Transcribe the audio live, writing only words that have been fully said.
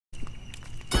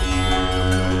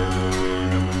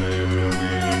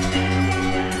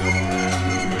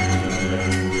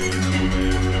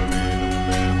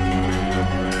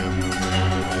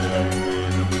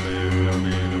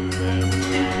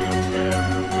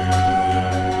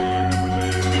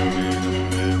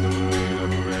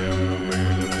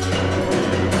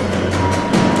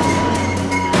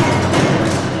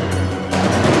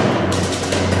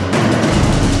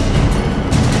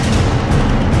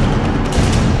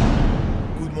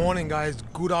guys,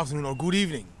 good afternoon or good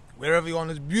evening, wherever you are in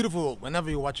this beautiful world, whenever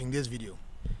you're watching this video.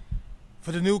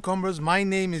 For the newcomers, my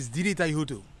name is Didi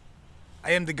Taihuttu.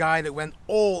 I am the guy that went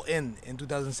all in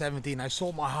 2017. I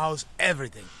sold my house,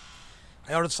 everything.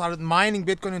 I already started mining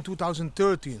Bitcoin in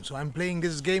 2013, so I'm playing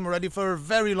this game already for a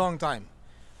very long time.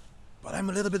 But I'm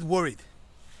a little bit worried.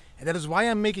 And that is why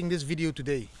I'm making this video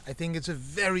today. I think it's a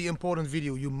very important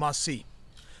video you must see.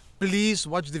 Please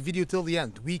watch the video till the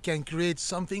end. We can create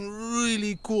something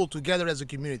really cool together as a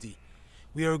community.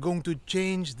 We are going to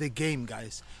change the game,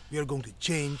 guys. We are going to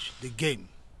change the game.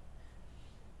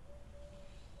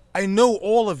 I know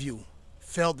all of you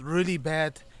felt really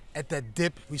bad at that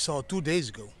dip we saw 2 days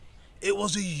ago. It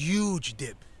was a huge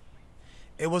dip.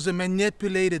 It was a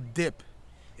manipulated dip.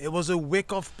 It was a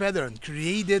wick-off pattern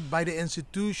created by the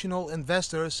institutional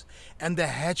investors and the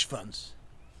hedge funds.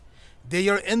 They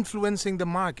are influencing the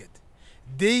market.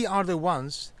 They are the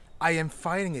ones I am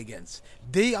fighting against.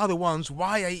 They are the ones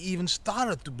why I even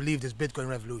started to believe this Bitcoin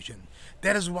revolution.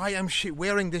 That is why I'm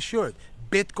wearing this shirt,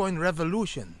 Bitcoin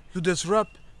Revolution, to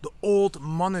disrupt the old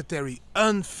monetary,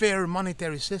 unfair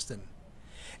monetary system.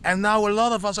 And now a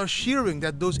lot of us are cheering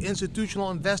that those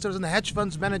institutional investors and hedge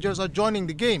funds managers are joining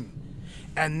the game.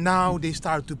 And now they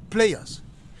start to play us.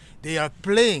 They are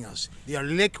playing us, they are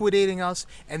liquidating us,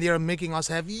 and they are making us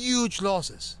have huge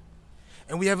losses.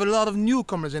 And we have a lot of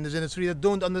newcomers in this industry that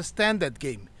don't understand that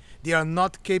game. They are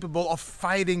not capable of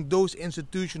fighting those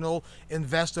institutional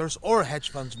investors or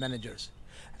hedge funds managers.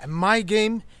 And my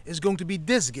game is going to be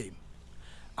this game.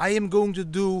 I am going to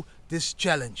do this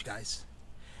challenge, guys.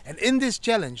 And in this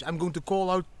challenge, I'm going to call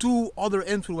out 2 other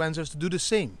influencers to do the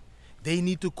same. They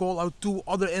need to call out 2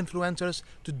 other influencers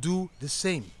to do the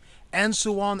same. And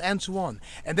so on and so on.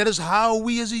 And that is how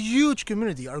we as a huge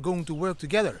community are going to work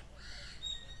together.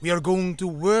 We are going to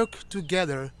work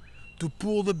together to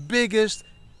pull the biggest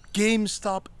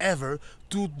GameStop ever,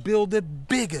 to build the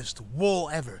biggest wall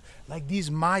ever. Like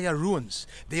these Maya ruins.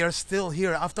 They are still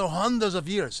here after hundreds of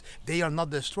years. They are not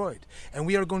destroyed. And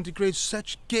we are going to create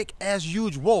such kick-ass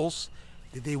huge walls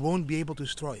that they won't be able to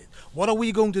destroy it. What are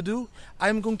we going to do?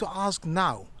 I'm going to ask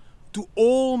now to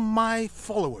all my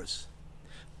followers.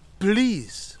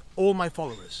 Please, all my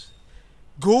followers,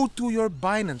 go to your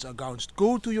Binance accounts,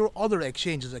 go to your other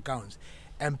exchanges accounts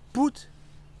and put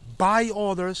buy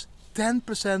orders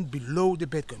 10% below the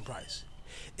Bitcoin price.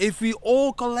 If we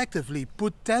all collectively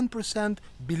put 10%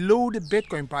 below the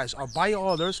Bitcoin price or buy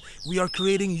orders, we are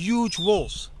creating huge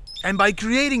walls. And by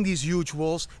creating these huge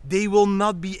walls, they will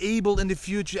not be able in the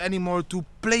future anymore to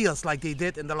play us like they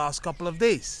did in the last couple of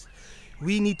days.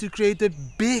 We need to create the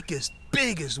biggest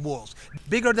walls,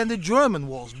 bigger than the German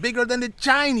walls, bigger than the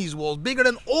Chinese walls, bigger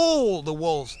than all the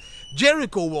walls,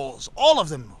 Jericho walls, all of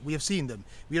them. We have seen them.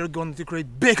 We are going to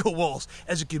create bigger walls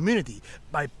as a community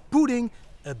by putting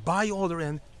a buy order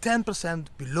in 10%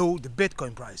 below the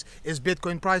Bitcoin price. Is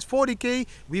Bitcoin price 40k?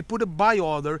 We put a buy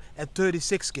order at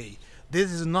 36k. This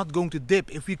is not going to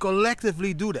dip if we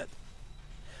collectively do that.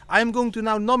 I'm going to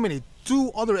now nominate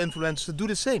 2 other influencers to do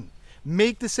the same.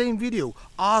 Make the same video.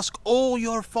 Ask all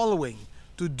your following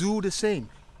to do the same.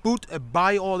 Put a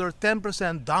buy order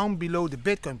 10% down below the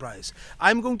Bitcoin price.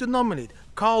 I'm going to nominate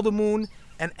Carl the Moon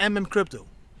and Crypto.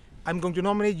 I'm going to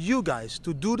nominate you guys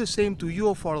to do the same to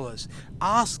your followers.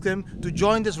 Ask them to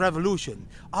join this revolution.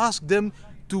 Ask them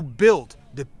to build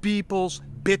the people's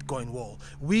Bitcoin wall.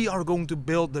 We are going to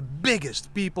build the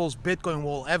biggest people's Bitcoin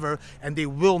wall ever, and they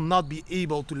will not be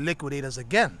able to liquidate us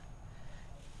again.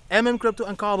 Crypto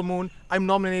and Carl the Moon, I'm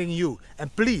nominating you.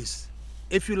 And please,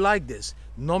 if you like this,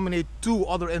 nominate 2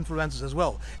 other influencers as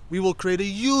well. We will create a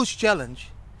huge challenge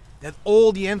that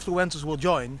all the influencers will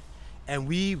join, and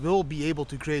we will be able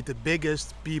to create the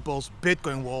biggest people's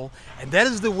Bitcoin wall. And that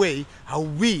is the way how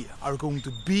we are going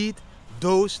to beat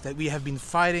those that we have been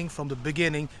fighting from the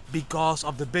beginning because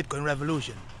of the Bitcoin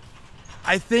revolution.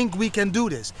 I think we can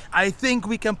do this. I think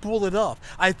we can pull it off.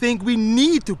 I think we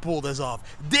need to pull this off.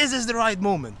 This is the right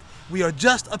moment. We are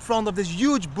just up front of this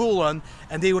huge bull run,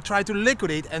 and they will try to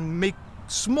liquidate and make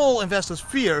small investors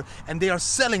fear, and they are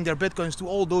selling their Bitcoins to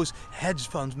all those hedge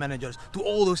funds managers, to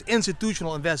all those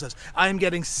institutional investors. I'm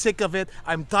getting sick of it.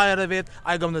 I'm tired of it.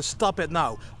 I'm gonna stop it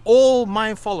now. All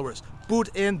my followers,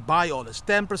 put in buy orders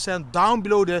 10% down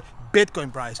below the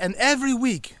Bitcoin price. And every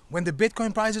week when the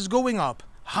Bitcoin price is going up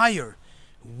higher,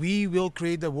 we will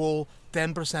create the wall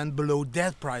 10% below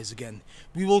that price again.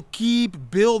 We will keep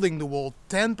building the wall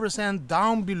 10%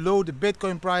 down below the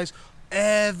Bitcoin price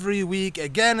every week,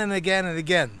 again and again and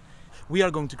again. We are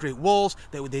going to create walls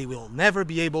that they will never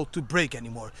be able to break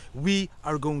anymore. We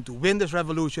are going to win this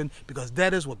revolution, because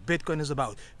that is what Bitcoin is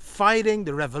about. Fighting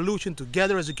the revolution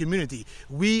together as a community.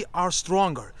 We are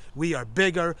stronger. We are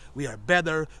bigger. We are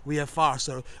better. We are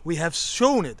faster. We have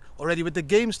shown it already with the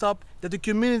GameStop that the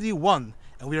community won.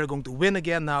 And we are going to win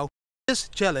again now. This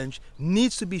challenge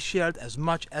needs to be shared as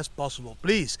much as possible.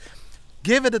 Please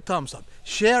give it a thumbs up.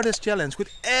 Share this challenge with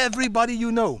everybody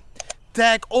you know.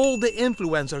 Tag all the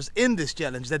influencers in this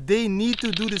challenge that they need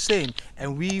to do the same,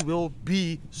 and we will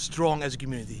be strong as a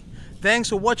community. Thanks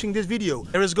for watching this video.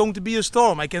 There is going to be a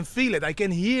storm. I can feel it. I can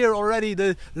hear already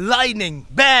the lightning,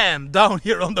 bam, down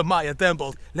here on the Maya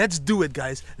temple. Let's do it,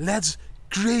 guys. Let's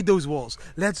create those walls.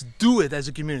 Let's do it as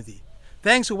a community.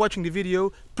 Thanks for watching the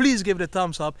video. Please give it a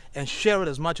thumbs up and share it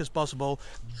as much as possible.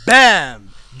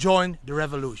 Bam! Join the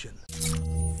revolution.